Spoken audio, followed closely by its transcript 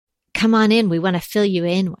come on in. We want to fill you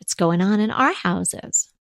in what's going on in our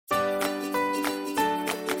houses.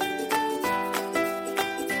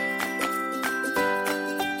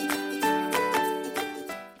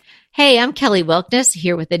 Hey, I'm Kelly Wilkness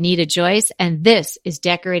here with Anita Joyce, and this is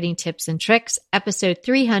Decorating Tips and Tricks, episode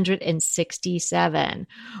 367.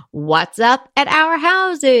 What's up at our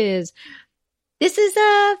houses? This is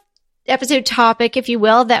a episode topic, if you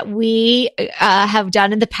will, that we have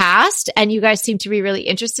done in the past, and you guys seem to be really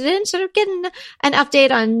interested in, sort of getting an update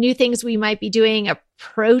on new things we might be doing,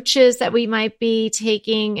 approaches that we might be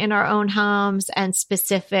taking in our own homes, and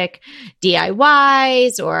specific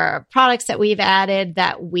DIYs or products that we've added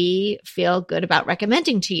that we feel good about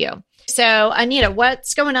recommending to you. So, Anita,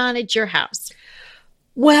 what's going on at your house?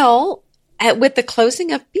 Well, with the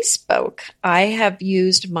closing of Bespoke, I have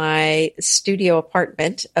used my studio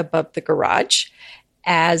apartment above the garage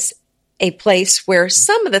as a place where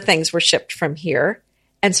some of the things were shipped from here.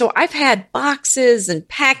 And so I've had boxes and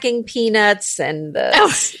packing peanuts and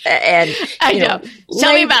I know.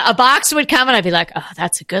 Tell me about a box would come and I'd be like, oh,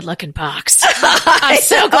 that's a good looking box. I'm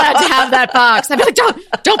so glad to have that box. I'd be like,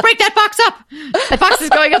 don't break that box up. That box is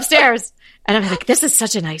going upstairs. And I'm like, this is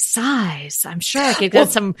such a nice size. I'm sure I could get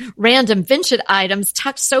some random vintage items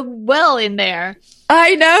tucked so well in there.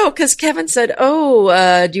 I know, because Kevin said,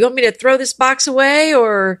 do you want me to throw this box away?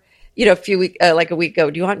 Or, a week ago,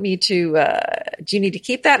 do you want me to, do you need to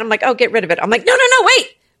keep that? And I'm like, oh, get rid of it. I'm like, no,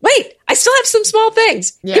 wait. I still have some small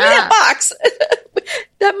things. Yeah. Give me that box.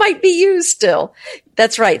 That might be used still.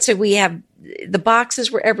 That's right. So we have, the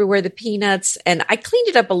boxes were everywhere, the peanuts, and I cleaned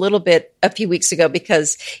it up a little bit a few weeks ago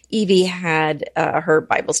because Evie had her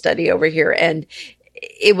Bible study over here, and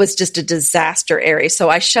it was just a disaster area. So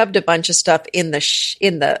I shoved a bunch of stuff in the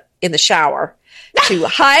shower to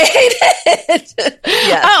hide it.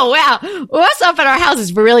 Yes. Oh, wow. What's up at our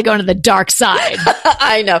houses? We're really going to the dark side.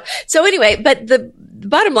 I know. So anyway, but the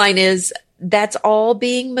bottom line is that's all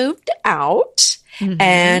being moved out. Mm-hmm.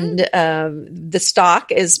 And the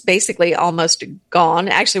stock is basically almost gone.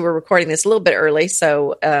 Actually, we're recording this a little bit early,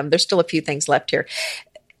 so there's still a few things left here.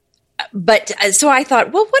 But so I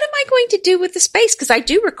thought, well, what am I going to do with the space? Because I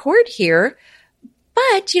do record here.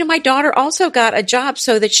 But, my daughter also got a job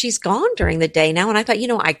so that she's gone during the day now. And I thought,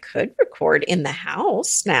 I could record in the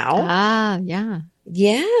house now. Ah, yeah.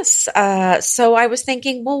 Yes. So I was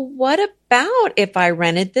thinking, well, what about if I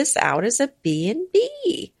rented this out as a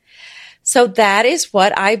B&B? So that is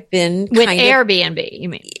what I've been with Airbnb, you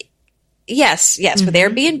mean? Yes, mm-hmm. With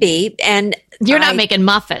Airbnb. And you're not making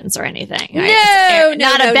muffins or anything, right?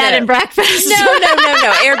 Not a bed and breakfast. No.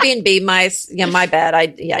 Airbnb, my bad. I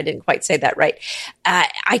didn't quite say that right.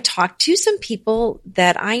 I talked to some people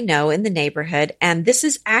that I know in the neighborhood, and this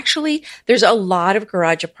is actually, there's a lot of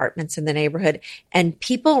garage apartments in the neighborhood, and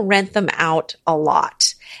people rent them out a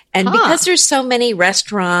lot. And because there's so many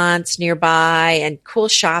restaurants nearby and cool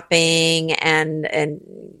shopping and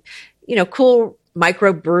cool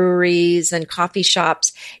microbreweries and coffee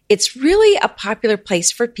shops, it's really a popular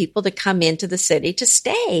place for people to come into the city to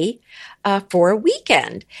stay for a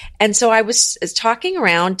weekend. And so I was talking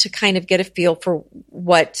around to kind of get a feel for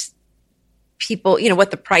what people,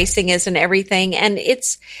 what the pricing is and everything. And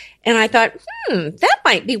I thought, that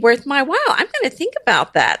might be worth my while. I'm going to think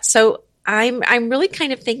about that. So I'm really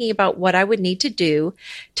kind of thinking about what I would need to do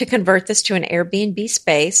to convert this to an Airbnb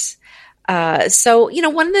space. So,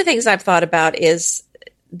 one of the things I've thought about is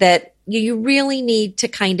that you really need to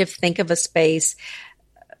kind of think of a space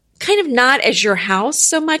kind of not as your house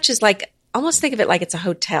so much as almost think of it like it's a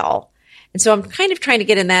hotel. And so I'm kind of trying to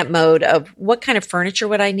get in that mode of what kind of furniture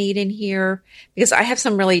would I need in here? Because I have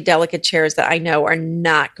some really delicate chairs that I know are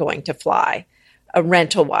not going to fly.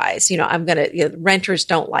 Rental wise, renters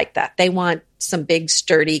don't like that. They want some big,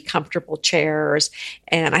 sturdy, comfortable chairs.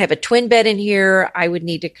 And I have a twin bed in here. I would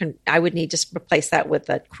need to replace that with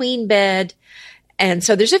a queen bed. And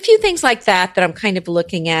so there's a few things like that I'm kind of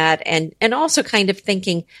looking at and also kind of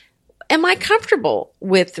thinking, am I comfortable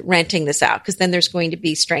with renting this out? Because then there's going to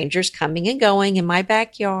be strangers coming and going in my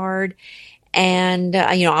backyard. And,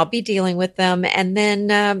 I'll be dealing with them. And then,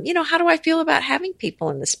 how do I feel about having people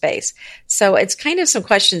in the space? So it's kind of some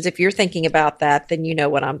questions. If you're thinking about that, then you know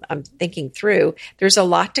what I'm thinking through. There's a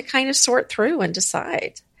lot to kind of sort through and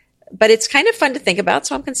decide. But it's kind of fun to think about,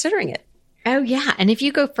 so I'm considering it. Oh, yeah. And if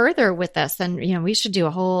you go further with this, then, we should do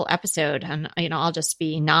a whole episode and, I'll just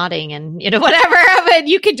be nodding and, whatever, but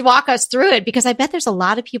you could walk us through it because I bet there's a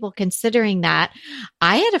lot of people considering that.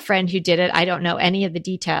 I had a friend who did it. I don't know any of the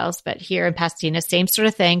details, but here in Pasadena, same sort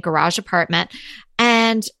of thing, garage apartment.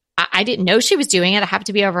 And I didn't know she was doing it. I happened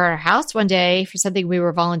to be over at her house one day for something we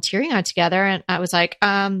were volunteering on together. And I was like,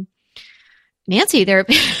 Nancy, there's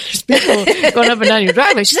people going up and down your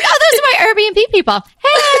driveway. She's like, oh, those are my Airbnb people.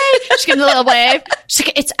 Hey, she gives me a little wave. She's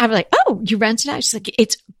like, I'm like, oh, you rented out? She's like,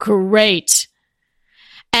 it's great.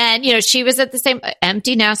 And, she was at the same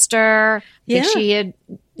empty nester. Yeah. She had,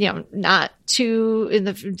 not too in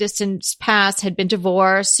the distant past had been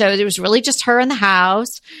divorced. So it was really just her in the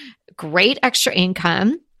house. Great extra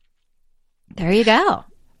income. There you go.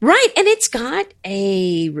 Right. And it's got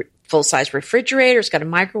a full-size refrigerator. It's got a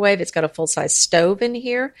microwave. It's got a full-size stove in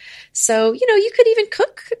here. So, you could even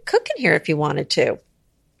cook in here if you wanted to.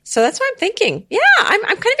 So that's what I'm thinking. Yeah, I'm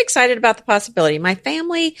kind of excited about the possibility. My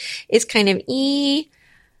family is kind of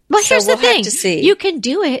Well, here's so the thing. have to see. You can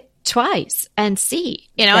do it twice and see,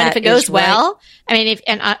 and if it That goes is right. well, I mean,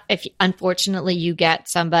 if unfortunately you get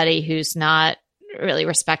somebody who's not really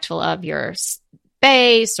respectful of your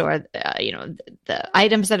space or, the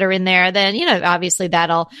items that are in there, then, obviously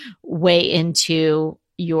that'll weigh into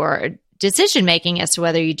your decision making as to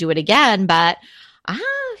whether you do it again. But,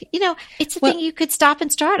 it's a thing you could stop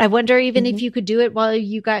and start. I wonder even if you could do it while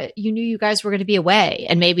you knew you guys were going to be away,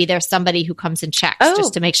 and maybe there's somebody who comes and checks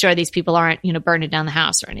just to make sure these people aren't, burning down the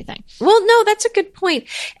house or anything. Well, no, that's a good point.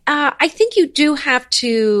 I think you do have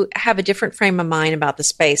to have a different frame of mind about the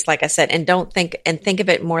space, like I said, and think of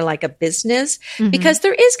it more like a business, because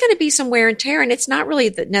there is going to be some wear and tear, and it's not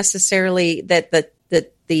really necessarily that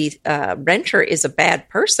the renter is a bad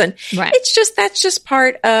person. Right. It's that's just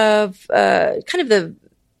part of kind of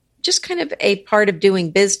a part of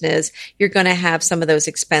doing business. You're going to have some of those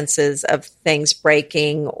expenses of things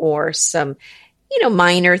breaking or some,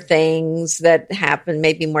 minor things that happen,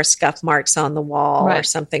 maybe more scuff marks on the wall or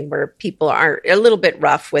something where people are a little bit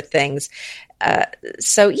rough with things.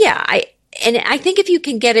 So yeah, I think if you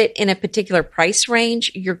can get it in a particular price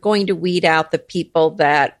range, you're going to weed out the people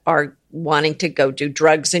that are wanting to go do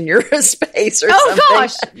drugs in your space or something.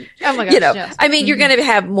 Gosh. Oh my gosh. Yes. I mean, you're going to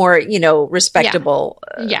have more, respectable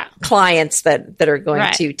clients that are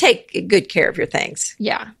going to take good care of your things.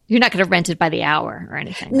 Yeah. You're not going to rent it by the hour or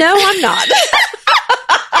anything. No, I'm not.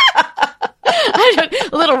 A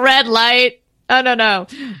little red light. Oh, no.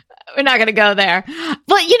 We're not going to go there.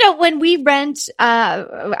 But, when we rent,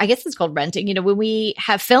 I guess it's called renting, when we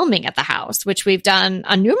have filming at the house, which we've done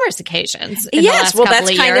on numerous occasions. Yes. Well, that's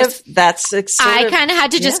I kind of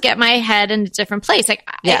had to just get my head in a different place. Like,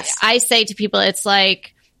 yes. I say to people, it's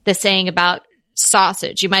like the saying about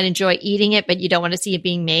sausage. You might enjoy eating it, but you don't want to see it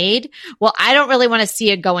being made. Well, I don't really want to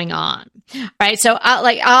see it going on. Right. So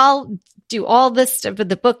I'll do all this stuff with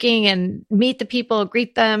the booking and meet the people,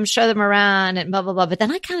 greet them, show them around and blah, blah, blah. But then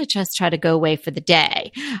I kind of just try to go away for the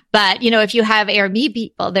day. But, if you have Airbnb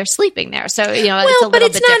people, they're sleeping there. So, it's a little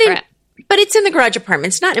bit different. But it's in the garage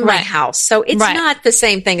apartment. It's not in my house. So it's not the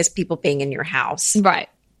same thing as people being in your house. Right.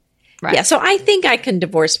 Yeah. So I think I can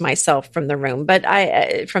divorce myself from the room, but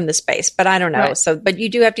from the space, but I don't know. Right. So, but you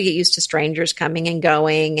do have to get used to strangers coming and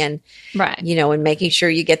going and, and making sure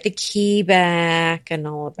you get the key back and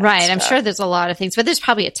all of that. Right. Stuff. I'm sure there's a lot of things, but there's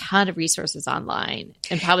probably a ton of resources online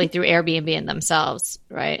and probably through Airbnb and themselves,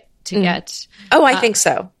 right? To get. Oh, I think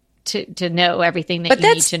so. To know everything that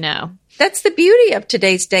you need to know. That's the beauty of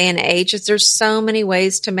today's day and age is there's so many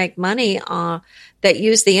ways to make money that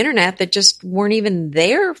use the internet that just weren't even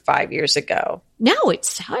there 5 years ago. No,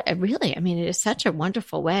 it's really, it is such a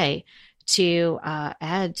wonderful way to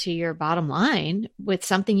add to your bottom line with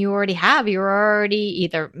something you already have. You're already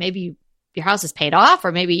either maybe your house is paid off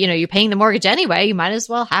or maybe, you're paying the mortgage anyway. You might as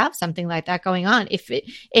well have something like that going on if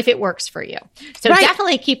it works for you. So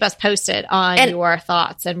definitely keep us posted on your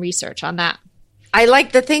thoughts and research on that. I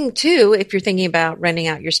like the thing too, if you're thinking about renting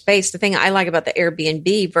out your space, the thing I like about the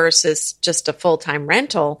Airbnb versus just a full-time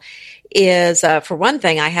rental is, for one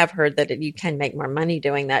thing, I have heard that you can make more money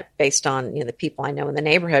doing that based on, the people I know in the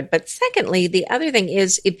neighborhood. But secondly, the other thing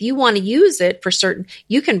is if you want to use it for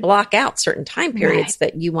you can block out certain time periods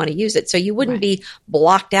that you want to use it. So you wouldn't be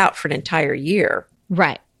blocked out for an entire year.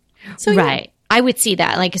 Right. So, I would see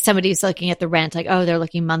that. Like if somebody's looking at the rent, like, oh, they're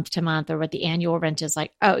looking month to month or what the annual rent is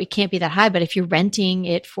like, oh, it can't be that high. But if you're renting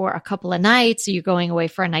it for a couple of nights, or you're going away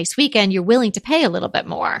for a nice weekend, you're willing to pay a little bit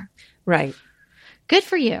more. Right. Good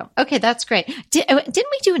for you. Okay, that's great. Didn't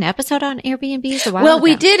we do an episode on Airbnbs a while ago?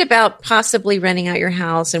 We did about possibly renting out your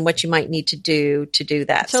house and what you might need to do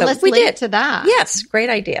that. So let's link to that. Yes, great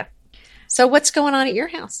idea. So what's going on at your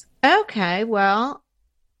house? Okay, well,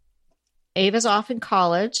 Ava's off in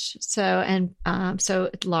college. So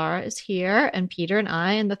Laura is here and Peter and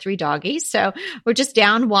I and the 3 doggies. So we're just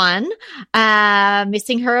down one,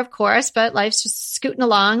 missing her, of course, but life's just scooting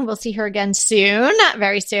along. We'll see her again soon,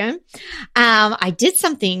 very soon. I did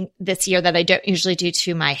something this year that I don't usually do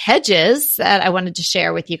to my hedges that I wanted to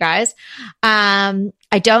share with you guys. I'm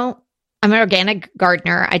an organic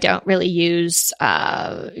gardener. I don't really use,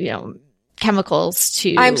 chemicals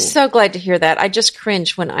to. I'm so glad to hear that. I just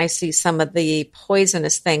cringe when I see some of the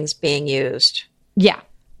poisonous things being used. Yeah.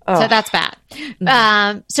 Oh. So that's bad.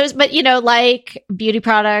 But like beauty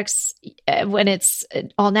products, when it's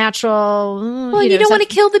all natural. Well, you don't want to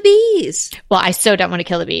kill the bees. Well, I so don't want to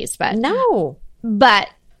kill the bees, but no. But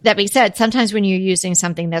that being said, sometimes when you're using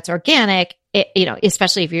something that's organic,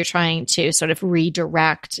 especially if you're trying to sort of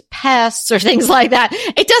redirect pests or things like that,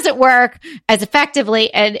 it doesn't work as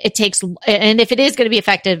effectively, and if it is going to be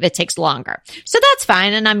effective, it takes longer. So that's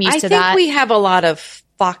fine, and I'm used to that. I think we have a lot of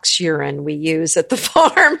fox urine we use at the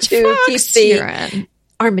farm to keep the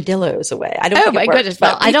armadillos away. I don't think it works, goodness!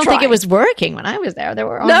 Well, I don't think it was working when I was there. There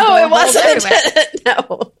were it wasn't.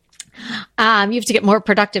 No. You have to get more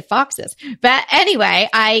productive foxes. But anyway,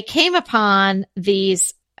 I came upon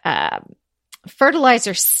these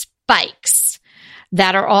fertilizer spikes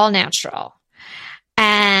that are all natural,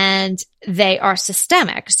 and they are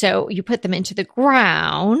systemic. So you put them into the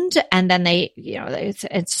ground, and then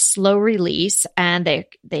it's slow release, and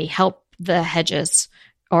they help the hedges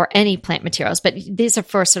or any plant materials. But these are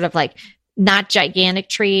for sort of like not gigantic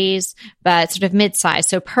trees, but sort of mid-size.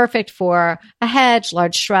 So perfect for a hedge,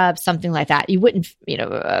 large shrub, something like that. You wouldn't,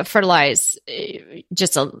 fertilize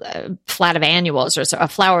just a flat of annuals or a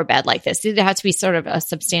flower bed like this. It has to be sort of a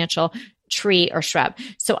substantial tree or shrub.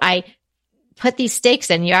 So I put these stakes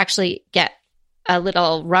in. You actually get a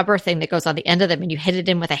little rubber thing that goes on the end of them, and you hit it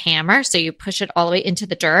in with a hammer. So you push it all the way into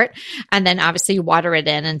the dirt, and then obviously you water it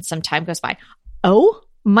in, and some time goes by. Oh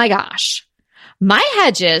my gosh. My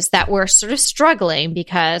hedges that were sort of struggling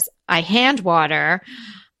because I hand water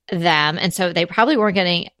them, and so they probably weren't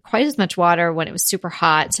getting quite as much water when it was super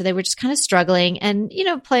hot. So they were just kind of struggling. And,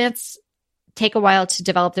 plants take a while to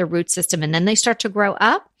develop their root system, and then they start to grow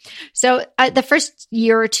up. So the first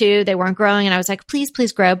year or two, they weren't growing. And I was like, please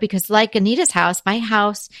grow, because like Anita's house, my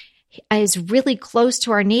house is really close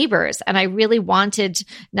to our neighbors. And I really wanted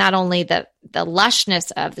not only the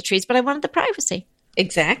lushness of the trees, but I wanted the privacy.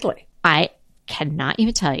 Exactly. I cannot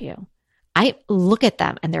even tell you. I look at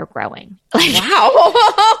them and they're growing.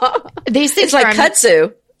 Wow. These things it's like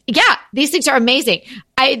kudzu. Yeah, these things are amazing.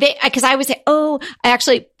 Because I would say,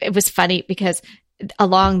 it was funny because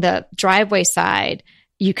along the driveway side,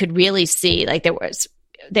 you could really see like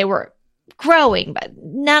they were growing, but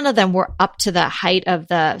none of them were up to the height of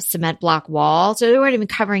the cement block wall. So they weren't even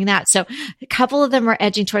covering that. So a couple of them were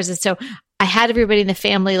edging towards it. So I had everybody in the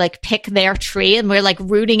family like pick their tree, and we're like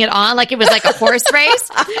rooting it on like it was like a horse race.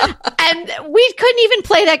 And we couldn't even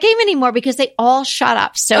play that game anymore because they all shut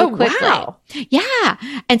up so quickly. Wow. Yeah.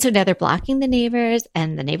 And so now they're blocking the neighbors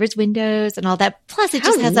and the neighbors' windows and all that. Plus it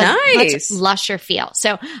just has a much lusher feel.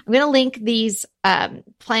 So I'm going to link these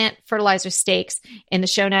plant fertilizer stakes in the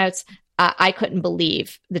show notes. I couldn't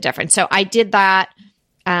believe the difference. So I did that.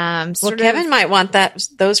 Kevin might want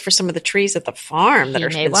those for some of the trees at the farm that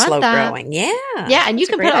are slow growing. Yeah. Yeah. And you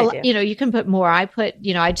can put, you can put more. I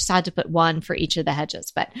just had to put one for each of the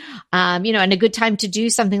hedges, but, and a good time to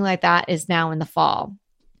do something like that is now in the fall.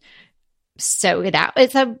 So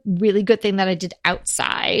it's a really good thing that I did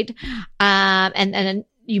outside. And then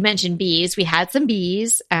you mentioned bees. We had some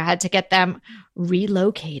bees. I had to get them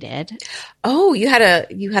relocated. Oh, you had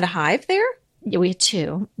a hive there? Yeah, we had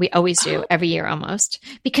 2. We always do every year almost,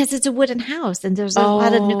 because it's a wooden house and there's a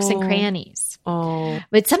lot of nooks and crannies. Oh,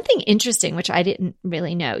 but something interesting, which I didn't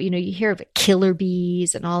really know, you hear of killer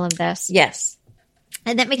bees and all of this. Yes.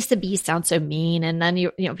 And that makes the bees sound so mean. And then,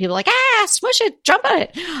 people are like, smush it, jump on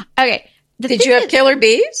it. Okay. Did you have killer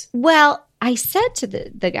bees? Well, I said to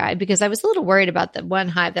the guy, because I was a little worried about the one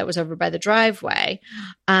hive that was over by the driveway.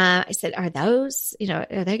 I said, are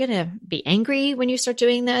they going to be angry when you start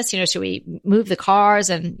doing this? Should we move the cars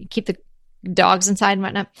and keep the dogs inside and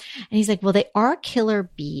whatnot? And he's like, well, they are killer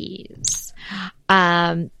bees.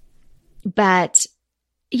 But,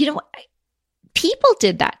 people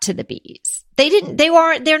did that to the bees.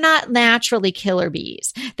 They're not naturally killer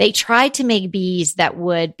bees. They tried to make bees that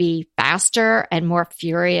would be faster and more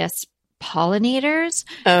furious pollinators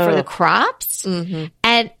for the crops. Mm-hmm.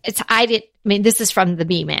 And this is from the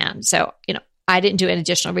Bee Man. So, I didn't do any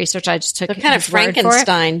additional research. I just took kind of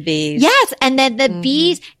Frankenstein bees. Yes. And then the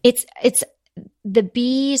bees, the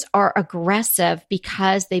bees are aggressive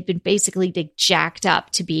because they've been basically jacked up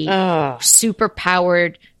to be super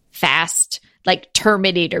powered, fast, like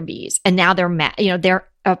Terminator bees. And now they're they're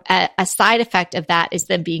a side effect of that is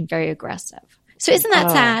them being very aggressive. So isn't that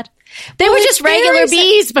sad? They were just regular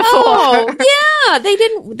bees before. Oh, yeah. They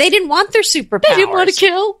didn't want their superpowers. They didn't want to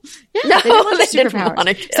kill. Yeah, no, they didn't want they didn't want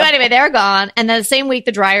to kill. So anyway, they're gone. And then the same week,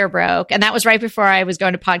 the dryer broke. And that was right before I was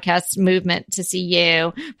going to Podcast Movement to see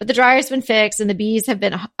you. But the dryer's been fixed and the bees have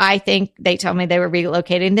been, I think they told me they were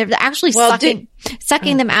relocating. They're actually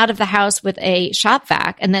sucking them out of the house with a shop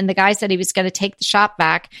vac. And then the guy said he was going to take the shop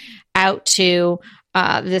vac out to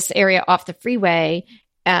this area off the freeway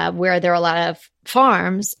where there are a lot of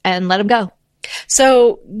farms and let them go.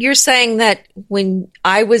 So you're saying that when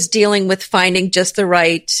I was dealing with finding just the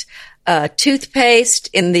right toothpaste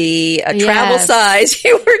in the travel size,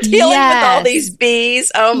 you were dealing with all these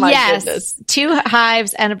bees. Oh my goodness. 2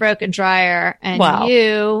 hives and a broken dryer. And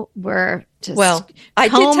you were just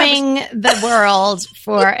combing the world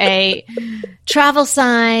for a travel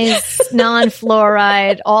size,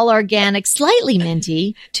 non-fluoride, all organic, slightly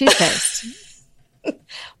minty toothpaste.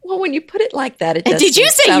 Well, when you put it like that, it does. Did you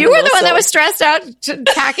say you were the one that was stressed out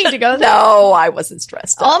packing to go there? No, I wasn't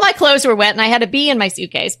stressed out. All my clothes were wet and I had a bee in my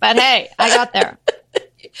suitcase, but hey, I got there.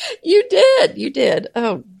 You did.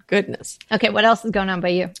 Oh, goodness. Okay, what else is going on by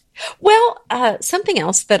you? Well, something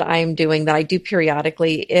else that I'm doing that I do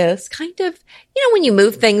periodically is kind of, when you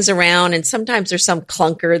move things around and sometimes there's some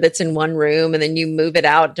clunker that's in one room and then you move it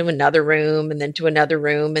out to another room and then to another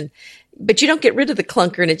room but you don't get rid of the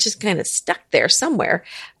clunker and it's just kind of stuck there somewhere.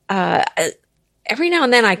 Every now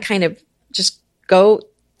and then I kind of just go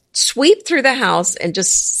sweep through the house and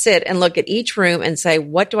just sit and look at each room and say,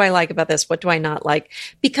 what do I like about this? What do I not like?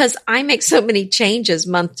 Because I make so many changes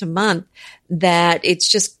month to month that it's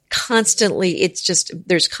just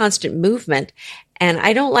there's constant movement. And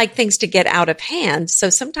I don't like things to get out of hand. So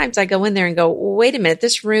sometimes I go in there and go, wait a minute,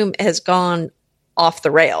 this room has gone off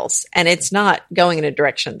the rails and it's not going in a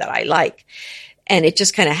direction that I like. And it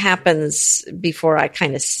just kind of happens before I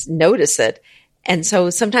kind of notice it. And so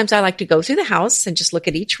sometimes I like to go through the house and just look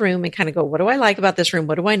at each room and kind of go, what do I like about this room?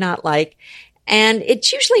 What do I not like? And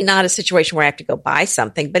it's usually not a situation where I have to go buy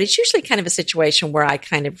something, but it's usually kind of a situation where I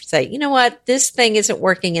kind of say, you know what, this thing isn't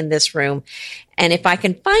working in this room. And if I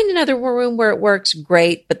can find another room where it works,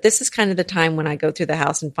 great. But this is kind of the time when I go through the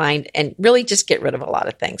house and find and really just get rid of a lot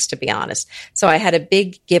of things, to be honest. So I had a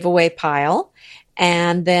big giveaway pile.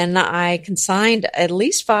 And then I consigned at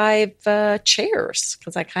least 5 chairs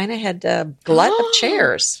because I kind of had a glut of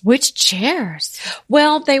chairs. Which chairs?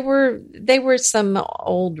 Well, they were some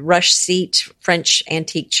old rush seat French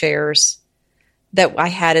antique chairs that I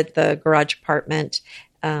had at the garage apartment.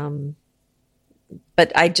 But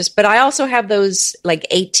I also have those like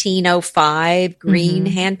 1805 green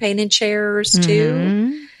hand painted chairs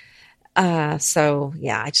too. So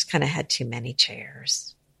yeah, I just kind of had too many chairs.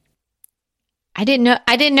 I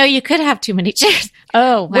didn't know you could have too many chairs.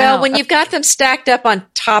 Oh, wow. Well, when you've got them stacked up on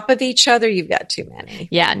top of each other, you've got too many.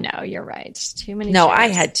 Yeah, no, you're right. Too many. No, chairs. I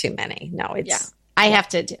had too many. No, it's. Yeah. I have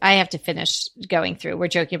to finish going through. We're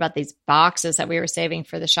joking about these boxes that we were saving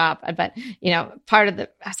for the shop, but part of I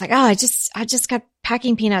was like, oh, I just got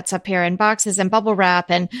packing peanuts up here and boxes and bubble wrap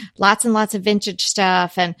and lots of vintage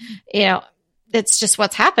stuff. And, it's just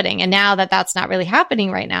what's happening. And now that that's not really happening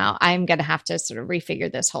right now, I'm going to have to sort of refigure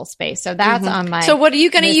this whole space. So that's on my. So what are you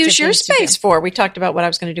going to use your space for? We talked about what I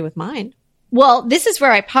was going to do with mine. Well, this is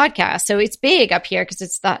where I podcast. So it's big up here because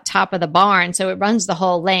it's the top of the barn. So it runs the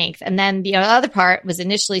whole length. And then the other part was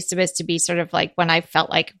initially supposed to be sort of like when I felt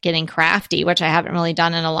like getting crafty, which I haven't really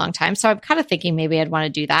done in a long time. So I'm kind of thinking maybe I'd want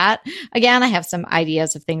to do that. Again, I have some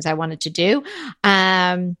ideas of things I wanted to do.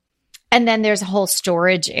 And then there's a whole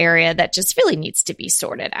storage area that just really needs to be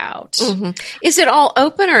sorted out. Mm-hmm. Is it all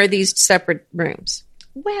open or are these separate rooms?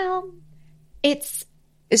 Well, is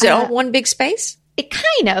it all one big space? It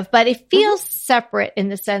kind of, but it feels separate in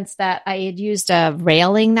the sense that I had used a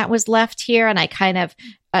railing that was left here and I kind of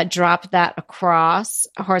dropped that across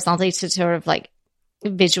horizontally to sort of like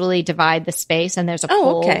visually divide the space, and there's a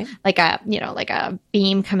pole, like a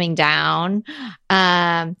beam coming down.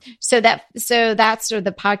 So that's sort of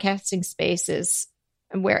the podcasting space is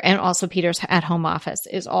where, and also Peter's at home office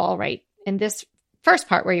is all right in this first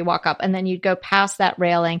part where you walk up, and then you'd go past that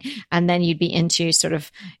railing, and then you'd be into sort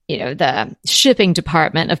of, the shipping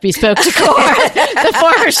department of Bespoke Decor, the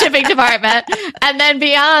former shipping department. And then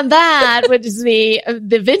beyond that, which is the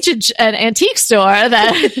vintage and antique store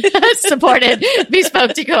that supported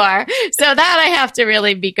Bespoke Decor. So that I have to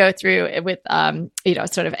really go through with,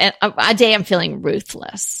 sort of a day I'm feeling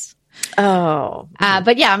ruthless. Oh,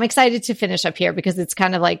 But yeah, I'm excited to finish up here because it's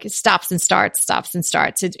kind of like stops and starts.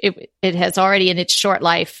 It has already in its short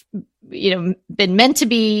life, been meant to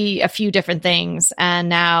be a few different things. And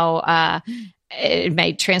now, it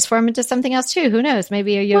may transform into something else too. Who knows?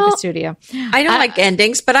 Maybe a yoga studio. I don't like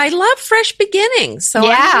endings, but I love fresh beginnings. So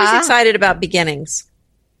I'm always excited about beginnings.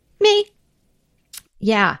 Me.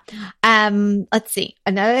 Yeah. Let's see.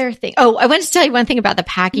 Another thing. Oh, I wanted to tell you one thing about the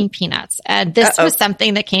packing peanuts. And this was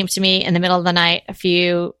something that came to me in the middle of the night a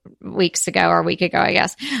few weeks ago or a week ago, I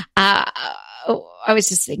guess. I was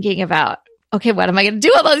just thinking about, okay, what am I going to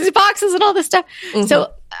do with all these boxes and all this stuff? Mm-hmm.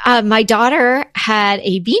 So, my daughter had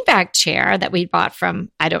a beanbag chair that we bought from,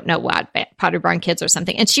 I don't know what, Pottery Barn Kids or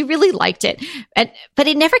something. And she really liked it. But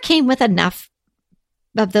it never came with enough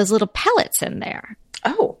of those little pellets in there.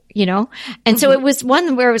 Oh. And so it was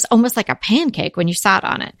one where it was almost like a pancake when you sat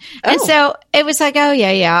on it. Oh. And so it was like, oh,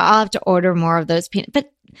 yeah, I'll have to order more of those peanuts.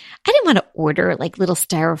 But I didn't want to order like little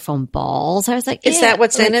styrofoam balls. I was like, is that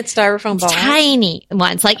what's in it? Styrofoam balls? Tiny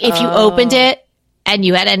ones. Like if you opened it and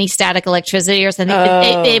you had any static electricity or something,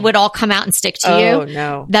 it would all come out and stick to you. Oh,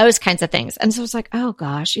 no. Those kinds of things. And so I was like, oh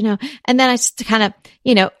gosh, and then I just kind of,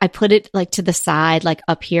 I put it like to the side, like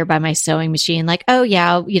up here by my sewing machine, like, oh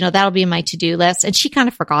yeah, that'll be in my to-do list. And she kind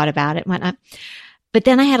of forgot about it and whatnot. But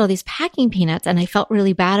then I had all these packing peanuts and I felt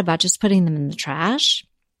really bad about just putting them in the trash.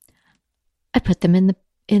 I put them in the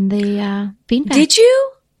beanbag. Did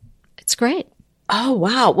you? It's great. Oh,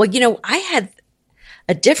 wow. Well, I had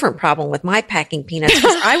a different problem with my packing peanuts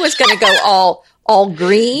because I was going to go all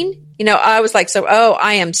green. I was like,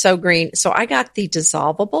 I am so green. So I got the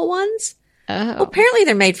dissolvable ones. Oh. Well, apparently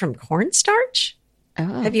they're made from cornstarch.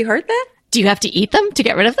 Oh. Have you heard that? Do you have to eat them to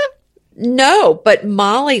get rid of them? No, but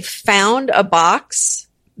Molly found a box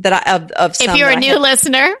that of some. If you're a new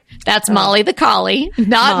listener, that's Molly the collie,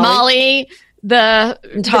 not Molly the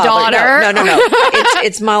daughter. No.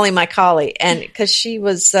 It's Molly, my collie. And because she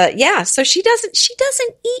was, so she doesn't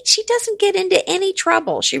eat. She doesn't get into any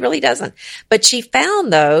trouble. She really doesn't. But she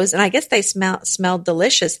found those and I guess they smelled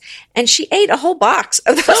delicious. And she ate a whole box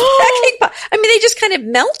of those packing boxes. I mean, they just kind of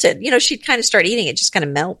melted. She'd kind of start eating it, just kind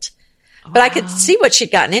of melt. But I could see what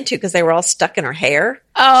she'd gotten into because they were all stuck in her hair.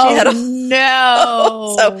 Oh,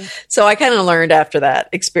 no. So I kind of learned after that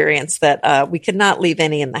experience that we could not leave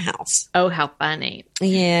any in the house. Oh, how funny.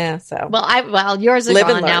 Yeah. So Well, yours are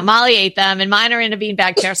gone now. Molly ate them and mine are in a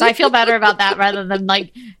beanbag chair. So I feel better about that rather than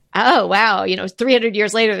like, oh, wow. 300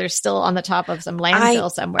 years later, they're still on the top of some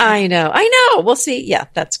landfill somewhere. I know. We'll see. Yeah,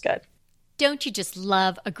 that's good. Don't you just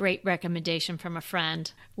love a great recommendation from a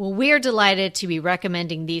friend? Well, we're delighted to be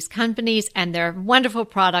recommending these companies and their wonderful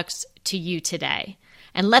products to you today.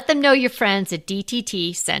 And let them know your friends at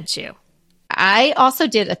DTT sent you. I also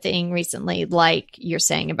did a thing recently, like you're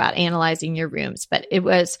saying about analyzing your rooms, but it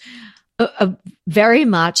was a very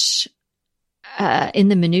much in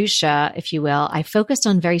the minutia, if you will. I focused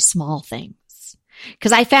on very small things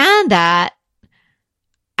because I found that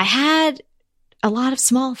I had a lot of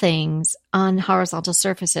small things on horizontal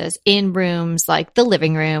surfaces in rooms like the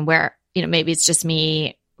living room where, maybe it's just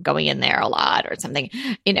me going in there a lot or something.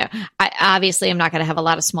 I'm not going to have a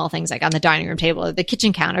lot of small things like on the dining room table or the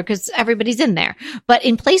kitchen counter because everybody's in there. But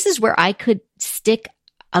in places where I could stick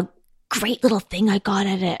a great little thing I got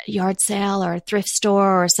at a yard sale or a thrift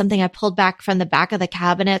store or something I pulled back from the back of the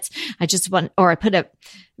cabinets, I put a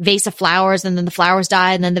vase of flowers and then the flowers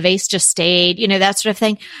died and then the vase just stayed, that sort of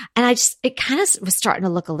thing. And it kind of was starting to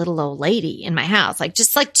look a little old lady in my house, like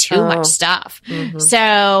just like too much stuff. Mm-hmm.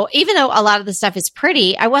 So even though a lot of the stuff is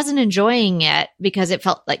pretty, I wasn't enjoying it because it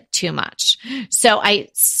felt like too much. So I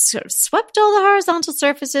sort of swept all the horizontal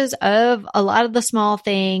surfaces of a lot of the small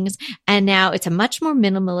things. And now it's a much more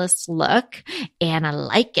minimalist look and I'm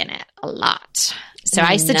liking it a lot. So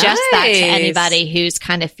I suggest that to anybody who's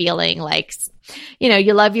kind of feeling like,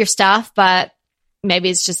 you love your stuff, but maybe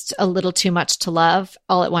it's just a little too much to love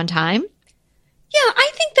all at one time. Yeah,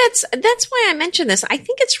 I think that's why I mentioned this. I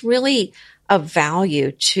think it's really of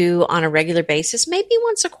value to, on a regular basis, maybe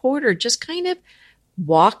once a quarter, just kind of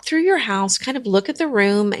walk through your house, kind of look at the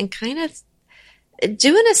room and kind of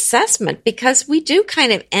do an assessment because we do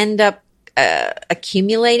kind of end up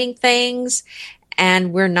accumulating things.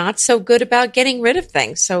 And we're not so good about getting rid of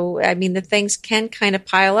things. So, I mean, the things can kind of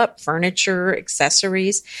pile up, furniture,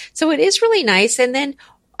 accessories. So it is really nice. And then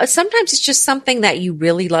sometimes it's just something that you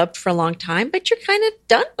really loved for a long time, but you're kind of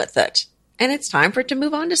done with it. And it's time for it to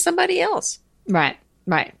move on to somebody else. Right.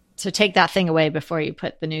 So take that thing away before you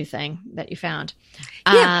put the new thing that you found.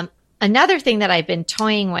 Yeah. Another thing that I've been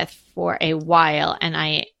toying with for a while, and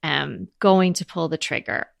I am going to pull the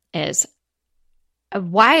trigger, is a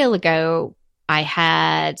while ago, I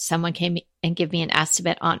had someone came and give me an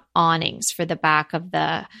estimate on awnings for the back of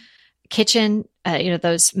the kitchen,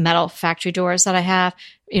 those metal factory doors that I have,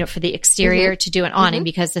 for the exterior to do an awning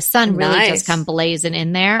because the sun really does come blazing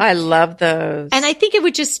in there. I love those. And I think it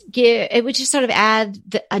would just sort of add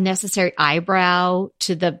a necessary eyebrow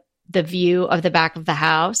to the view of the back of the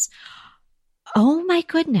house. Oh my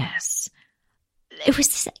goodness. It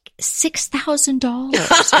was like $6,000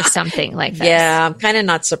 or something like that. Yeah, I'm kind of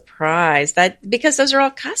not surprised because those are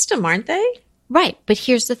all custom, aren't they? Right. But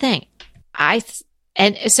here's the thing.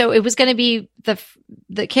 And so it was going to be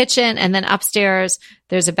the kitchen, and then upstairs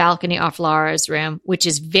there's a balcony off Laura's room, which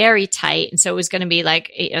is very tight. And so it was going to be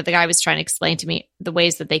like, the guy was trying to explain to me the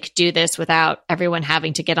ways that they could do this without everyone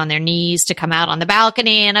having to get on their knees to come out on the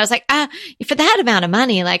balcony. And I was like, for that amount of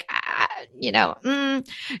money,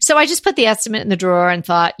 So I just put the estimate in the drawer and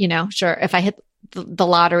thought, sure, if I hit the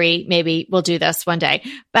lottery, maybe we'll do this one day.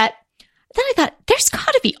 But then I thought, there's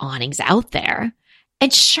got to be awnings out there.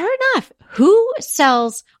 And sure enough, who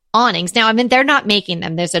sells awnings? Now, they're not making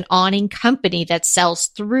them. There's an awning company that sells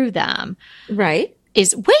through them. Right.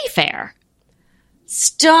 Is Wayfair.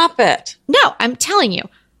 Stop it. No, I'm telling you.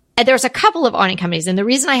 There's a couple of awning companies. And the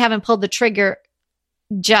reason I haven't pulled the trigger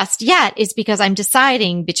just yet is because I'm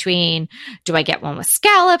deciding between, do I get one with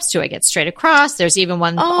scallops? Do I get straight across? There's even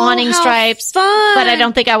one with awning stripes. Fun. But I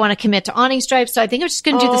don't think I want to commit to awning stripes. So I think I'm just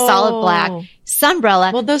going to do the solid black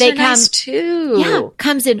sunbrella. Well, those are nice too. Yeah,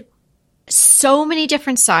 comes in so many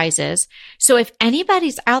different sizes. So if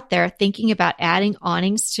anybody's out there thinking about adding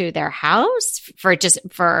awnings to their house for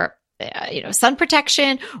sun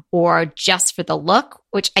protection or just for the look,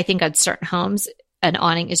 which I think on certain homes, an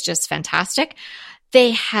awning is just fantastic.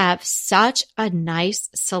 They have such a nice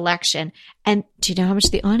selection. And do you know how much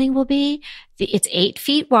the awning will be? It's 8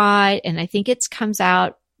 feet wide, and I think it comes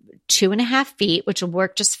out 2.5 feet, which will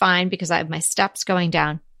work just fine because I have my steps going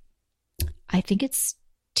down. I think it's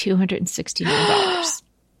 $269.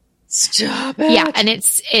 Stop it. Yeah, and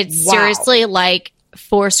it's seriously like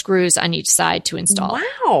 4 screws on each side to install.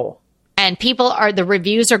 Wow. And the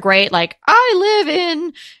reviews are great. Like, I live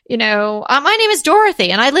in, my name is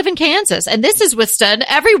Dorothy and I live in Kansas and this has withstood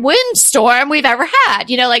every windstorm we've ever had.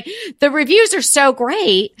 The reviews are so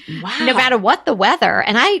great. Wow. No matter what the weather.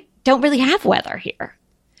 And I don't really have weather here.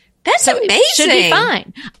 That's amazing. It should be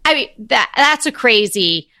fine. That's a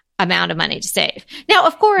crazy amount of money to save. Now,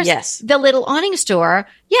 of course, yes, the little awning store,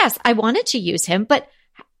 yes, I wanted to use him, but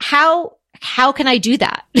how can I do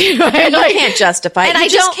that? You can't justify it. You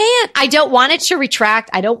just can't. I don't want it to retract.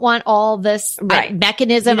 I don't want all this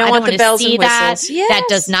mechanism. You don't want the bells and that. whistles. Yes. That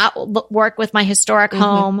does not work with my historic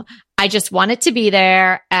home. I just want it to be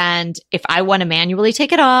there. And if I want to manually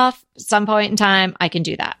take it off at some point in time, I can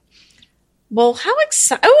do that. Well, how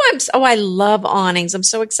excited. I love awnings. I'm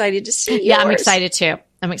so excited to see yours. Yeah, I'm excited too.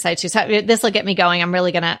 So this will get me going. I'm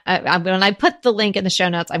really going to, when I put the link in the show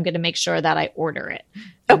notes, I'm going to make sure that I order it.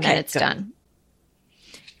 And then it's done.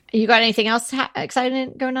 You got anything else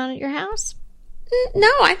exciting going on at your house?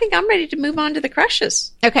 No, I think I'm ready to move on to the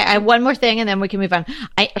crushes. Okay, I have one more thing and then we can move on.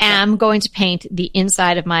 I am going to paint the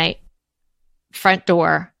inside of my front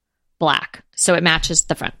door black so it matches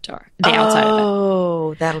the front door, the outside of it.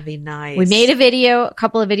 Oh, that'll be nice. We made a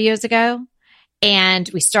couple of videos ago, and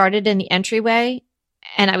we started in the entryway,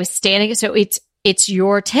 and I was standing. So it's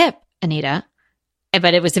your tip, Anita,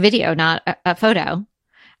 but it was a video, not a photo.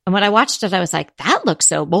 And when I watched it, I was like, that looks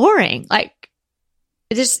so boring. Like,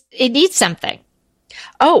 it needs something.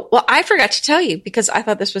 Oh, well, I forgot to tell you because I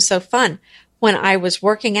thought this was so fun. When I was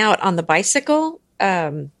working out on the bicycle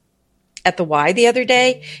at the Y the other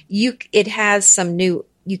day, it has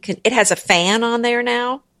it has a fan on there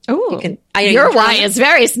now. Oh, your Y is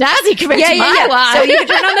very snazzy compared to my Y. So you can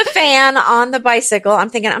turn on the fan on the bicycle. I'm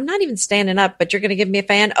thinking, I'm not even standing up, but you're going to give me a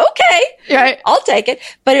fan. Okay. Right. I'll take it.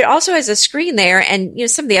 But it also has a screen there. And,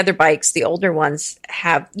 some of the other bikes, the older ones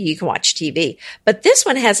you can watch TV, but this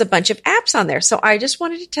one has a bunch of apps on there. So I just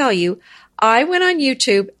wanted to tell you, I went on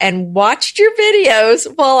YouTube and watched your videos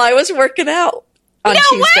while I was working out on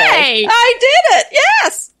Tuesday. Way! I did it.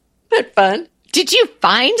 Yes. Isn't that fun? Did you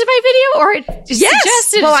find my video or just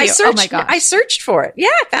suggested it to you? Oh my gosh. I searched for it. Yeah,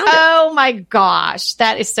 I found it. Oh my gosh.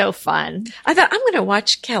 That is so fun. I thought I'm going to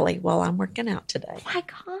watch Kelly while I'm working out today. Oh my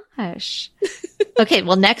gosh. Okay.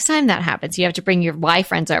 Well, next time that happens, you have to bring your Y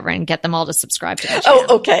friends over and get them all to subscribe to the channel.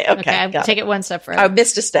 Oh, okay. Take it one step further. I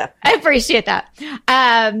missed a step. I appreciate that.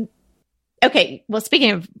 Okay. Well,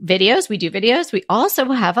 speaking of videos, we do videos. We also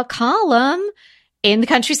have a column in the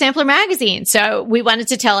Country Sampler magazine. So we wanted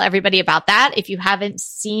to tell everybody about that. If you haven't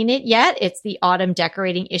seen it yet, it's the autumn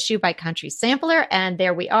decorating issue by Country Sampler. And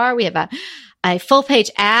there we are. We have a full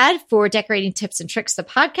page ad for Decorating Tips and Tricks, the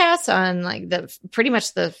podcast, on like pretty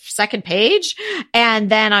much the second page.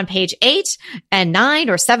 And then on page 8 and 9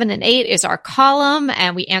 or 7 and 8 is our column,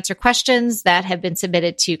 and we answer questions that have been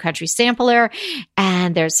submitted to Country Sampler.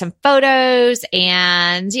 And there's some photos,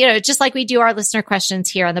 and, just like we do our listener questions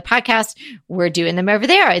here on the podcast, we're doing them over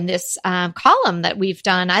there in this column that we've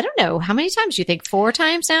done. I don't know how many times you think, 4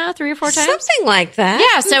 times now, 3 or 4 times, something like that.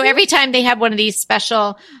 Yeah. So every time they have one of these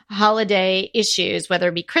special holiday issues, whether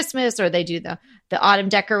it be Christmas or they do the autumn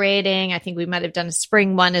decorating, I think we might have done a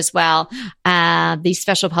spring one as well. These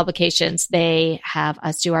special publications, they have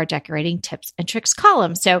us do our Decorating Tips and Tricks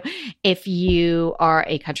column. So if you are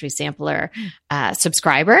a Country Sampler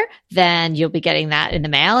subscriber, then you'll be getting that in the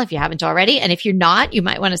mail if you haven't already. And if you're not, you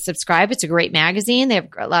might want to subscribe. It's a great magazine. They have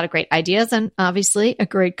a lot of great ideas and obviously a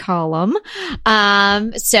great column.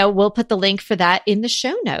 So we'll put the link for that in the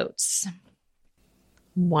show notes.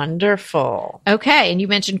 Wonderful. Okay. And you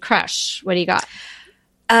mentioned Crush. What do you got?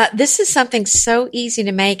 This is something so easy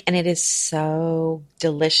to make, and it is so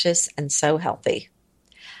delicious and so healthy.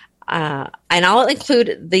 And I'll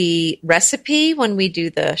include the recipe when we do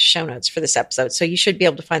the show notes for this episode. So you should be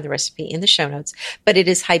able to find the recipe in the show notes. But it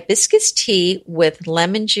is hibiscus tea with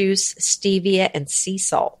lemon juice, stevia, and sea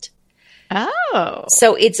salt. Oh.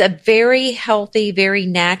 So it's a very healthy, very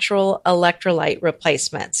natural electrolyte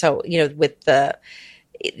replacement. So, with the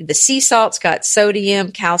sea salt's got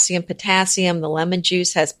sodium, calcium, potassium. The lemon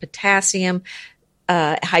juice has potassium.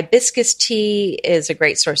 Hibiscus tea is a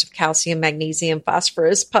great source of calcium, magnesium,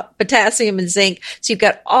 phosphorus, potassium, and zinc. So you've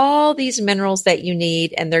got all these minerals that you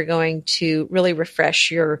need, and they're going to really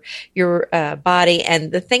refresh your body.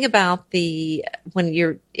 And the thing about when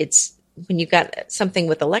you've got something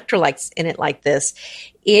with electrolytes in it like this,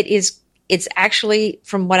 it's actually,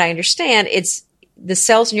 from what I understand, the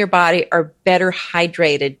cells in your body are better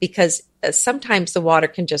hydrated, because sometimes the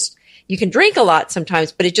water you can drink a lot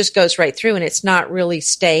sometimes, but it just goes right through and it's not really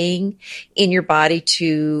staying in your body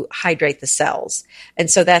to hydrate the cells.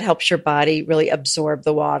 And so that helps your body really absorb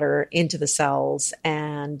the water into the cells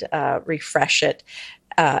and refresh it.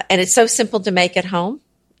 And it's so simple to make at home.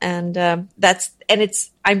 And I'm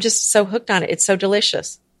just so hooked on it. It's so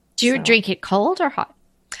delicious. Do you drink it cold or hot?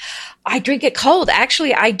 I drink it cold.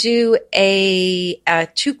 Actually, I do a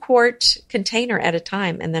 2-quart container at a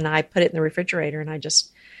time, and then I put it in the refrigerator, and I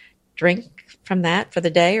just drink from that for the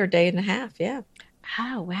day or day and a half. Yeah.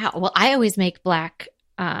 Oh, wow. Well, I always make black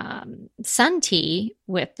sun tea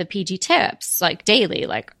with the PG Tips, like daily,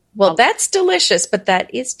 that's delicious, but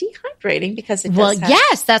that is dehydrating because it does have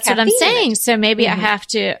yes, that's what I'm saying. It. So maybe I have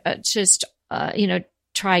to just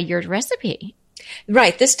try your recipe.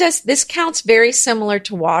 Right. This counts very similar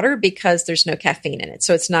to water because there's no caffeine in it.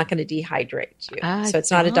 So it's not going to dehydrate you. So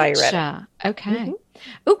it's not a diuretic. Okay. Mm-hmm.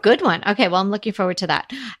 Oh, good one. Okay. Well, I'm looking forward to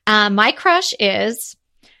that. My crush is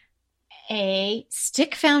a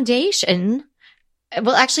stick foundation.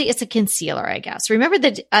 Well, actually, it's a concealer, I guess. Remember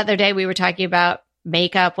the other day we were talking about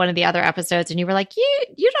makeup, one of the other episodes, and you were like,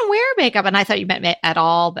 you don't wear makeup. And I thought you meant at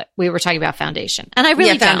all, but we were talking about foundation. And I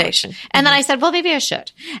really don't. Foundation. And then I said, well, maybe I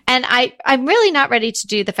should. And I'm really not ready to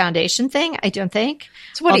do the foundation thing, I don't think.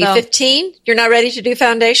 So what, are you 15? You're not ready to do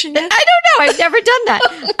foundation yet? I don't know. I've never done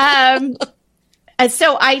that. And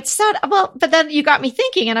so I thought, but then you got me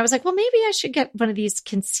thinking, and I was like, well, maybe I should get one of these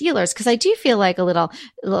concealers, because I do feel like a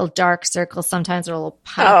little dark circle sometimes, or a little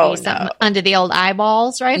puffy under the old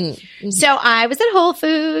eyeballs, right? Mm-hmm. So I was at Whole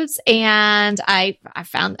Foods, and I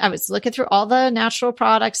was looking through all the natural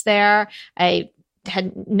products there. I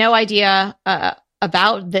had no idea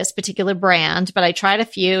about this particular brand, but I tried a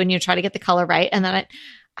few, and you try to get the color right, and then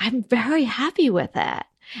I'm very happy with it.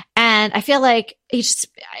 And I feel like it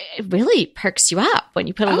really perks you up when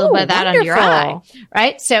you put a little bit of that under your eye,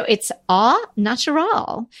 right? So it's Au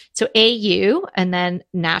Naturel. So AU and then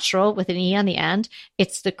natural with an E on the end.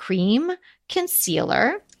 It's the cream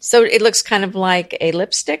concealer. So it looks kind of like a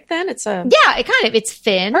lipstick then? It's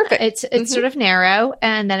thin. Perfect. It's sort of narrow,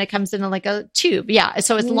 and then it comes in like a tube. Yeah.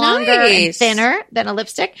 So it's longer and thinner than a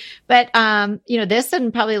lipstick. But, this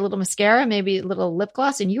and probably a little mascara, maybe a little lip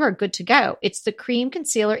gloss, and you are good to go. It's the cream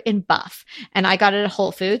concealer in buff. And I got it at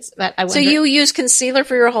Whole Foods, but I wonder. So you use concealer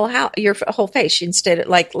for your whole face instead of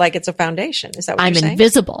like it's a foundation. Is that what you're saying? I'm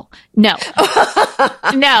invisible. No.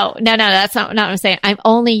 No, that's not what I'm saying. I'm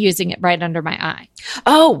only using it right under my eye.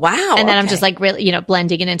 Oh, wow. And then I'm just like really,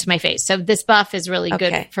 blending it into my face. So this buff is really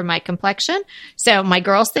good for my complexion. So my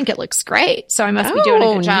girls think it looks great. So I must be doing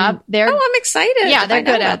a good job. I'm excited. Yeah, they're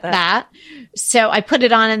good at that. So I put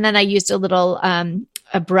it on, and then I used a little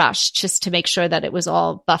a brush just to make sure that it was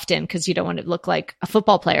all buffed in, because you don't want to look like a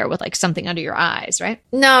football player with like something under your eyes, right?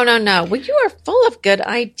 No. Well, you are full of good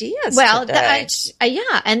ideas. Well, today.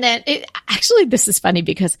 yeah. And then actually, this is funny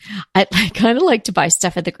because I kind of like to buy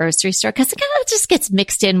stuff at the grocery store because it kind of just gets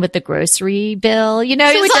mixed in with the grocery bill. You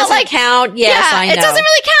know, so it doesn't count. Yes, I know. It doesn't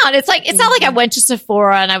really count. It's like, it's not like I went to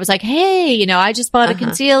Sephora and I was like, hey, you know, I just bought a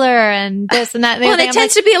concealer and this and that. And well, it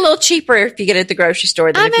tends to be a little cheaper if you get it at the grocery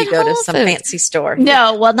store than if you go to some fancy store.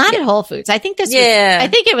 No, well, not at Whole Foods. I think I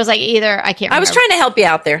think it was like either, I can't remember. I was trying to help you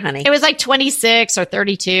out there, honey. It was like 26 or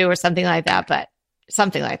 32 or something like that, but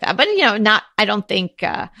you know, I don't think,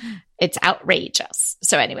 it's outrageous.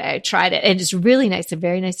 So anyway, I tried it and it's really nice and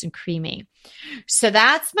very nice and creamy. So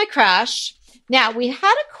that's my crush. Now we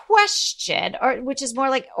had a question which is more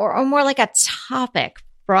like, or more like a topic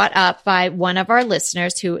brought up by one of our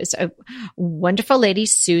listeners, who is a wonderful lady,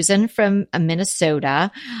 Susan from Minnesota.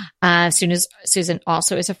 Susan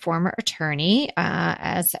also is a former attorney,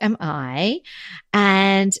 as am I.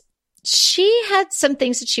 And she had some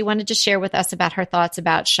things that she wanted to share with us about her thoughts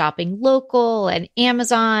about shopping local and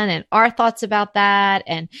Amazon, and our thoughts about that,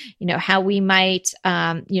 and, you know, how we might,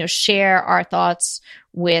 share our thoughts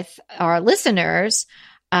with our listeners,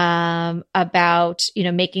 about, you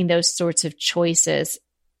know, making those sorts of choices,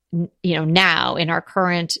 you know, now in our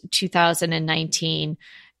current 2019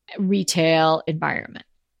 retail environment.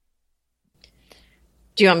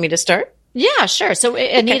 Do you want me to start? Yeah, sure. So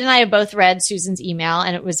Anita and I have both read Susan's email,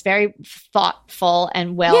 and it was very thoughtful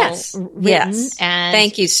and well written. Yes. And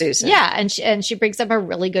thank you, Susan. Yeah, and she brings up a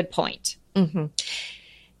really good point. Mm-hmm.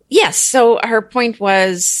 Yes. So her point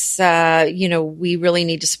was, we really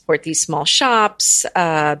need to support these small shops.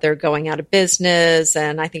 They're going out of business.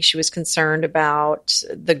 And I think she was concerned about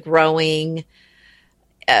the growing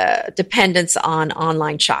dependence on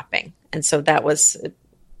online shopping. And so that was,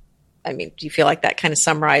 do you feel like that kind of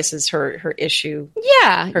summarizes her issue?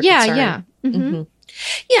 Yeah. Yeah. Mm-hmm. Mm-hmm.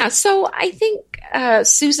 Yeah. So I think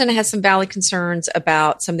Susan has some valid concerns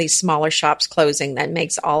about some of these smaller shops closing. That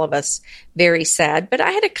makes all of us very sad. But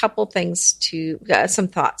I had a couple things some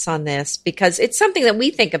thoughts on this, because it's something that we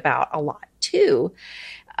think about a lot too.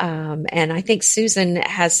 And I think Susan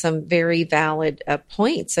has some very valid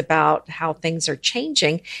points about how things are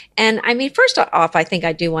changing. And first off, I think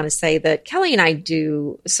I do want to say that Kelly and I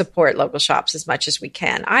do support local shops as much as we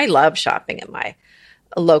can. I love shopping at my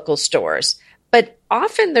local stores. But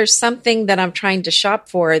often there's something that I'm trying to shop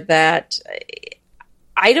for that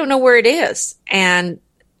I don't know where it is. And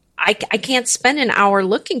I can't spend an hour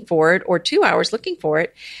looking for it or 2 hours looking for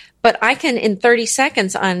it. But I can, in 30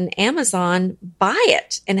 seconds on Amazon, buy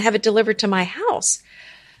it and have it delivered to my house.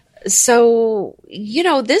 So,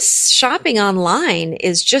 this shopping online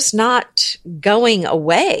is just not going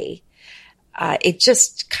away. It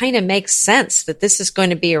just kind of makes sense that this is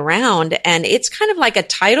going to be around, and it's kind of like a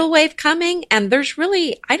tidal wave coming, and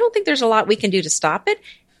I don't think there's a lot we can do to stop it.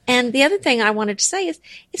 And the other thing I wanted to say is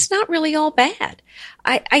it's not really all bad.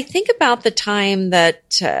 I think about the time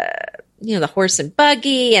that, the horse and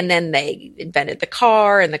buggy, and then they invented the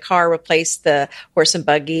car, and the car replaced the horse and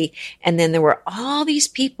buggy. And then there were all these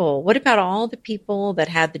people. What about all the people that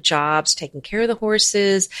had the jobs taking care of the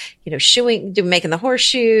horses, making the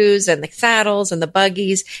horseshoes and the saddles and the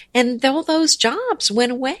buggies, and all those jobs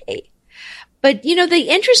went away. But, the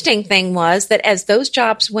interesting thing was that as those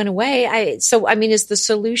jobs went away, is the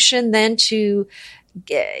solution then to,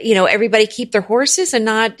 everybody keep their horses and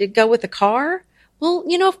not go with the car? Well,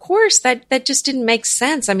 of course, that just didn't make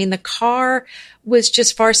sense. The car was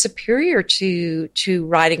just far superior to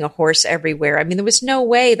riding a horse everywhere. There was no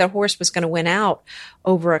way the horse was going to win out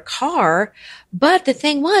over a car. But the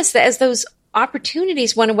thing was that as those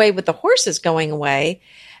opportunities went away with the horses going away,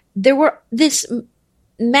 there were this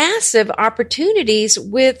massive opportunities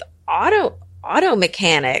with auto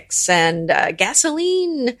mechanics and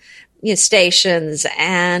gasoline stations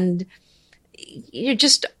and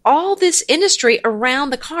just all this industry around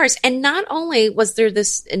the cars. And not only was there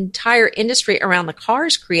this entire industry around the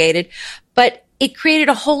cars created, but it created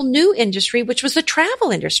a whole new industry, which was the travel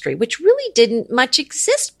industry, which really didn't much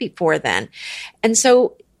exist before then. And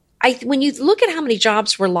so when you look at how many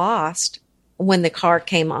jobs were lost when the car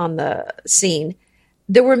came on the scene,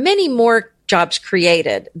 there were many more jobs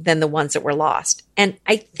created than the ones that were lost. And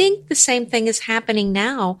I think the same thing is happening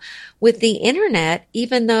now with the internet,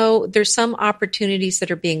 even though there's some opportunities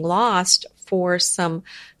that are being lost for some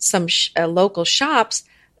local shops.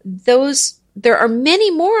 There are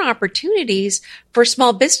many more opportunities for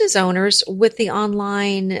small business owners with the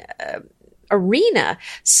online arena.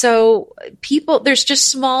 So there's just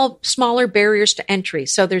smaller barriers to entry.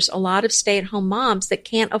 So there's a lot of stay-at-home moms that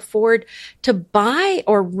can't afford to buy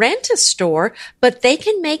or rent a store, but they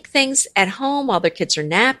can make things at home while their kids are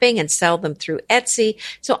napping and sell them through Etsy.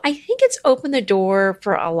 So I think it's opened the door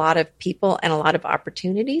for a lot of people and a lot of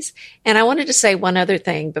opportunities. And I wanted to say one other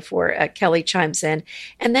thing before Kelly chimes in,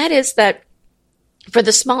 and that is that for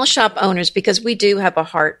the small shop owners, because we do have a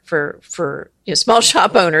heart for small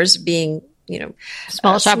shop owners being,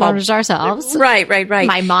 small shop owners ourselves. Right.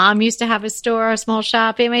 My mom used to have a store, a small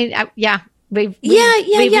shop. I mean, we've lived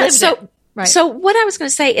it. Right. So what I was going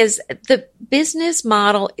to say is the business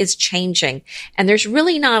model is changing, and there's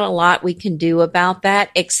really not a lot we can do about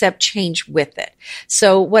that except change with it.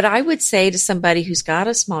 So what I would say to somebody who's got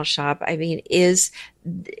a small shop, is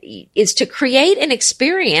to create an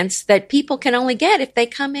experience that people can only get if they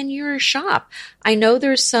come in your shop. I know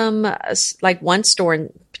there's some, like one store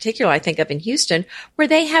in particular I think of in Houston, where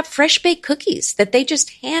they have fresh baked cookies that they just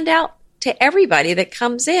hand out to everybody that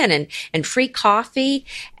comes in, and free coffee,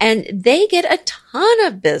 and they get a ton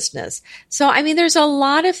of business. So, I mean, there's a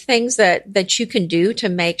lot of things that you can do to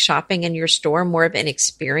make shopping in your store more of an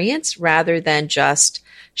experience rather than just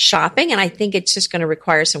shopping. And I think it's just going to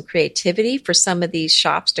require some creativity for some of these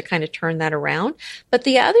shops to kind of turn that around. But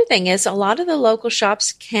the other thing is a lot of the local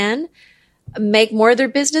shops can make more of their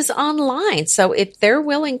business online. So if they're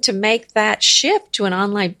willing to make that shift to an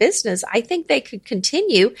online business, I think they could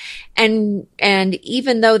continue. And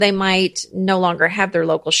even though they might no longer have their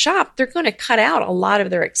local shop, they're going to cut out a lot of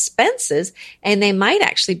their expenses, and they might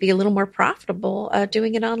actually be a little more profitable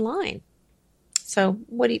doing it online. So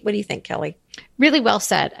what do you think, Kelly? Really well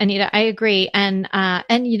said, Anita. I agree. And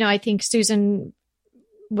I think Susan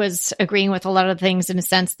was agreeing with a lot of things in a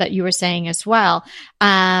sense that you were saying as well.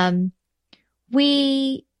 Anita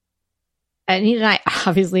and I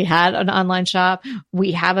obviously had an online shop.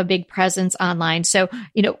 We have a big presence online. So,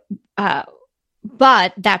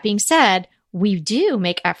 but that being said, we do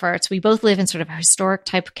make efforts. We both live in sort of historic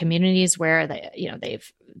type communities where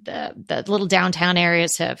the little downtown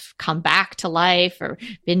areas have come back to life or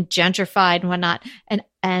been gentrified and whatnot.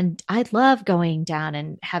 And I love going down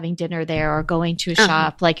and having dinner there or going to a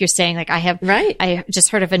shop. Like you're saying, like I just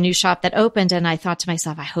heard of a new shop that opened, and I thought to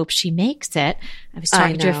myself, I hope she makes it. I was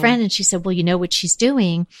talking to a friend, and she said, well, you know what she's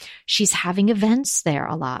doing? She's having events there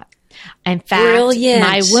a lot. In fact, Brilliant.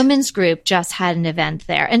 My women's group just had an event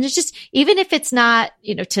there. And it's just, even if it's not,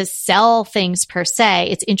 to sell things per se,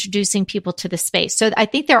 it's introducing people to the space. So I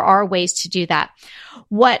think there are ways to do that.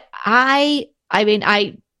 What I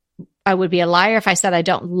would be a liar if I said I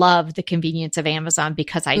don't love the convenience of Amazon,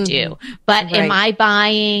 because I do. But am I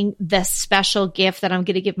buying the special gift that I'm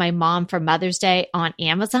going to give my mom for Mother's Day on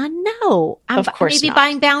Amazon? No. I'm maybe not.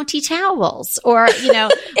 buying Bounty towels or,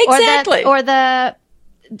 Exactly. or the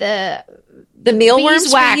mealworms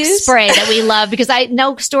beeswax spray that we love, because I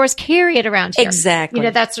know stores carry it around here. Exactly.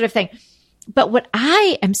 That sort of thing. But what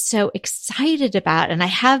I am so excited about, and I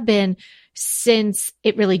have been since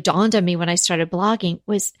it really dawned on me when I started blogging,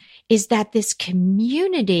 is that this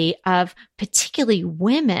community of particularly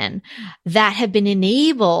women that have been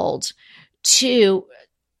enabled to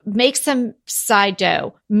make some side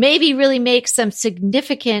dough, maybe really make some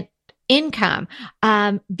significant income,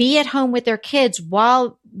 be at home with their kids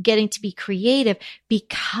while getting to be creative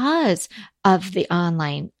because of the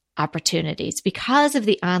online opportunities, because of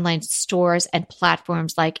the online stores and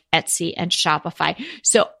platforms like Etsy and Shopify.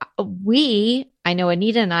 So I know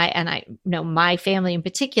Anita and I know my family in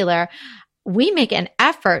particular, we make an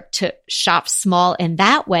effort to shop small in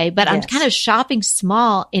that way, but I'm kind of shopping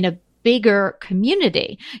small in a bigger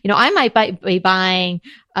community. I might be buying,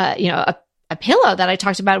 a pillow that I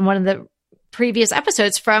talked about in one of the previous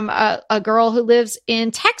episodes from a girl who lives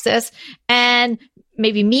in Texas, and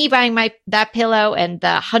maybe me buying that pillow and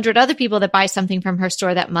the 100 other people that buy something from her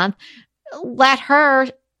store that month, let her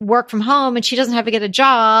work from home and she doesn't have to get a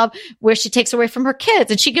job where she takes away from her kids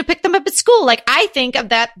and she can pick them up at school. Like, I think of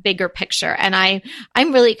that bigger picture, and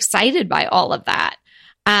I'm really excited by all of that.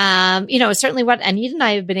 Certainly what Anita and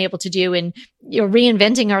I have been able to do in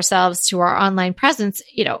reinventing ourselves to our online presence,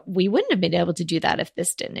 we wouldn't have been able to do that if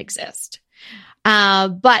this didn't exist.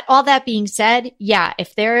 But all that being said,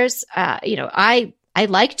 if there's, I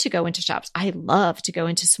like to go into shops. I love to go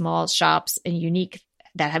into small shops and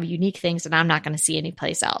that have unique things that I'm not going to see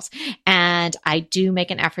anyplace else. And I do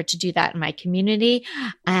make an effort to do that in my community.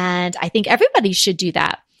 And I think everybody should do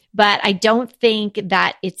that. But I don't think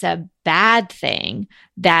that it's a bad thing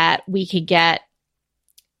that we could get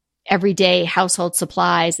everyday household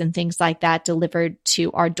supplies and things like that delivered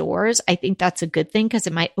to our doors. I think that's a good thing, because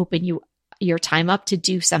it might open you your time up to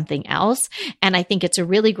do something else. And I think it's a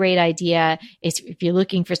really great idea if you're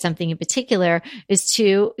looking for something in particular is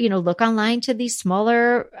to, look online to these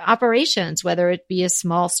smaller operations, whether it be a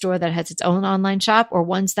small store that has its own online shop or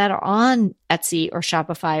ones that are on Etsy or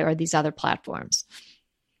Shopify or these other platforms.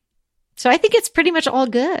 So I think it's pretty much all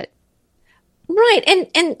good. Right.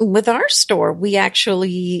 And with our store, we actually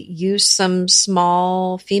use some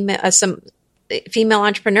small female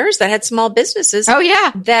entrepreneurs that had small businesses. Oh,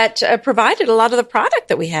 yeah. That provided a lot of the product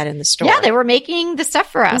that we had in the store. Yeah, they were making the stuff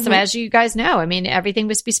for us. As you guys know, I mean, everything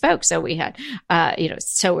was bespoke. So we had,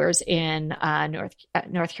 sewers in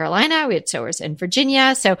North Carolina. We had sewers in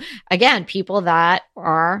Virginia. So again, people that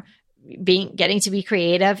are getting to be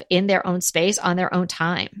creative in their own space on their own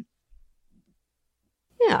time.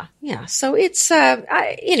 Yeah. So it's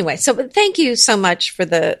anyway. So thank you so much for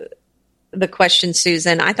the question,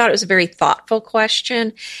 Susan. I thought it was a very thoughtful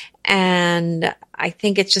question, and I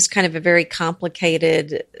think it's just kind of a very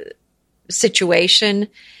complicated situation,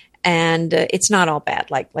 and it's not all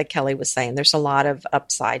bad. Like Kelly was saying, there's a lot of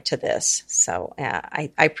upside to this. So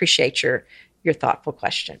I appreciate your thoughtful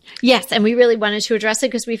question. Yes. And we really wanted to address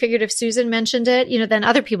it because we figured if Susan mentioned it, then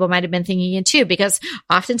other people might have been thinking it too, because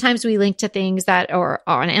oftentimes we link to things that are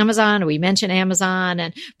on Amazon or we mention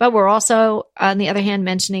Amazon. But we're also, on the other hand,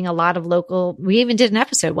 mentioning a lot of we even did an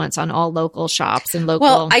episode once on all local shops and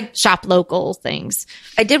shop local things.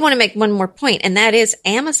 I did want to make one more point, and that is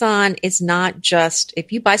Amazon is not just,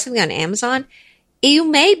 if you buy something on Amazon,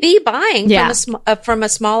 you may be buying from a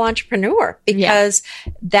small entrepreneur, because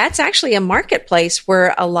that's actually a marketplace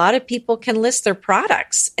where a lot of people can list their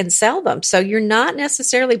products and sell them. So you're not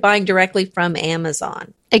necessarily buying directly from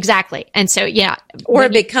Amazon. Exactly. And so, or a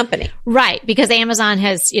big company. Right. Because Amazon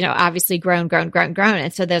has, obviously grown.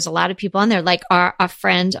 And so there's a lot of people on there, like a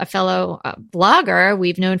fellow blogger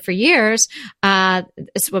we've known for years.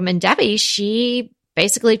 This woman, Debbie, she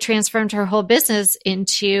basically transformed her whole business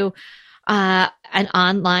into an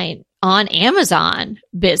online on Amazon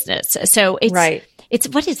business. So it's right. It's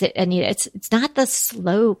what is it, Anita? It's not the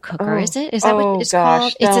slow cooker, is it? Is that what it's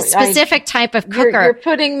called? It's a specific type of cooker. You're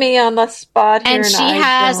putting me on the spot here. And she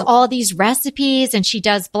has all these recipes, and she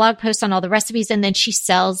does blog posts on all the recipes, and then she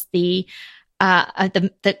sells the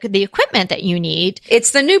equipment that you need.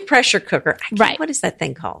 It's the new pressure cooker. Right. What is that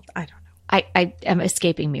thing called? I don't know. I am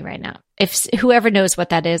escaping me right now. If whoever knows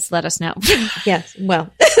what that is, let us know. Yes. Well,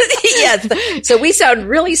 yes. So we sound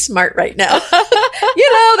really smart right now.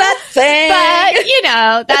 That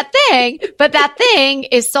thing. But that thing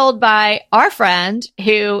is sold by our friend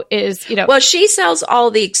who is, Well, she sells all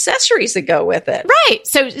the accessories that go with it. Right.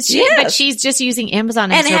 So but she's just using Amazon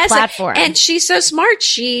as her platform. And she's so smart.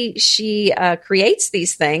 She creates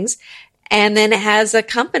these things, and then has a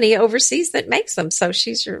company overseas that makes them. So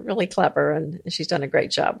she's really clever, and she's done a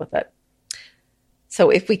great job with it. So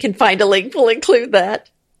if we can find a link, we'll include that.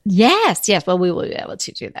 Yes. Well, we will be able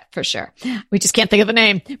to do that for sure. We just can't think of the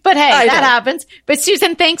name. But hey, that happens. But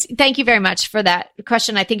Susan, thank you very much for that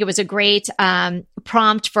question. I think it was a great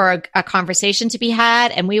prompt for a conversation to be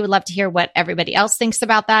had. And we would love to hear what everybody else thinks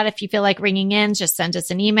about that. If you feel like ringing in, just send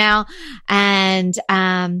us an email. And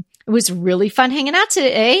it was really fun hanging out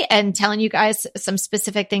today and telling you guys some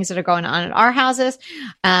specific things that are going on at our houses.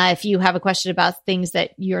 If you have a question about things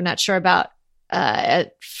that you're not sure about, as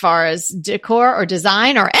far as decor or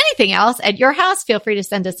design or anything else at your house, feel free to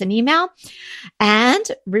send us an email. And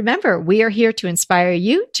remember, we are here to inspire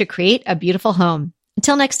you to create a beautiful home.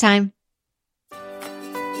 Until next time.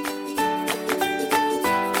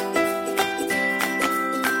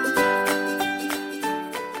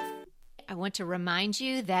 I want to remind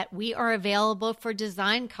you that we are available for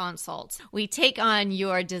design consults. We take on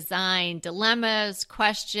your design dilemmas,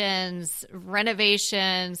 questions,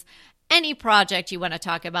 renovations, any project you want to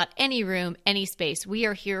talk about, any room, any space. We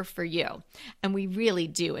are here for you. And we really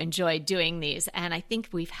do enjoy doing these. And I think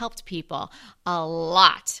we've helped people a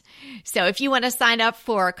lot. So if you want to sign up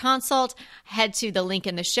for a consult, head to the link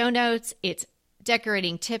in the show notes. It's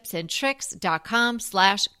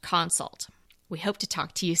decoratingtipsandtricks.com/consult. We hope to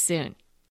talk to you soon.